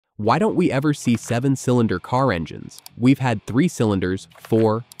Why don't we ever see 7-cylinder car engines? We've had 3 cylinders,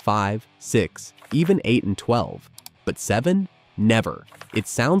 4, 5, 6, even 8 and 12. But 7? Never. It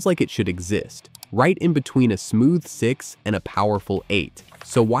sounds like it should exist, right in between a smooth 6 and a powerful 8.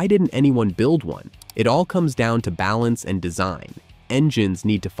 So why didn't anyone build one? It all comes down to balance and design. Engines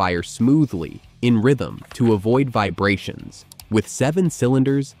need to fire smoothly, in rhythm, to avoid vibrations. With 7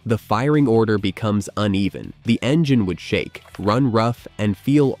 cylinders, the firing order becomes uneven. The engine would shake, run rough, and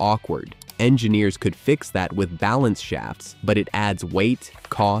feel awkward. Engineers could fix that with balance shafts, but it adds weight,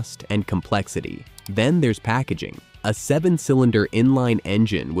 cost, and complexity. Then there's packaging. A 7-cylinder inline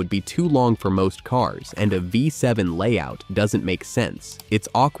engine would be too long for most cars, and a V7 layout doesn't make sense. It's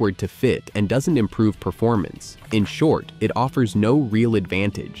awkward to fit and doesn't improve performance. In short, it offers no real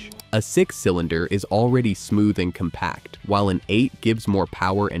advantage. A 6-cylinder is already smooth and compact, while an 8 gives more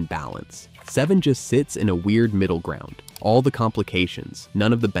power and balance. 7 just sits in a weird middle ground. All the complications,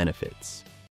 none of the benefits.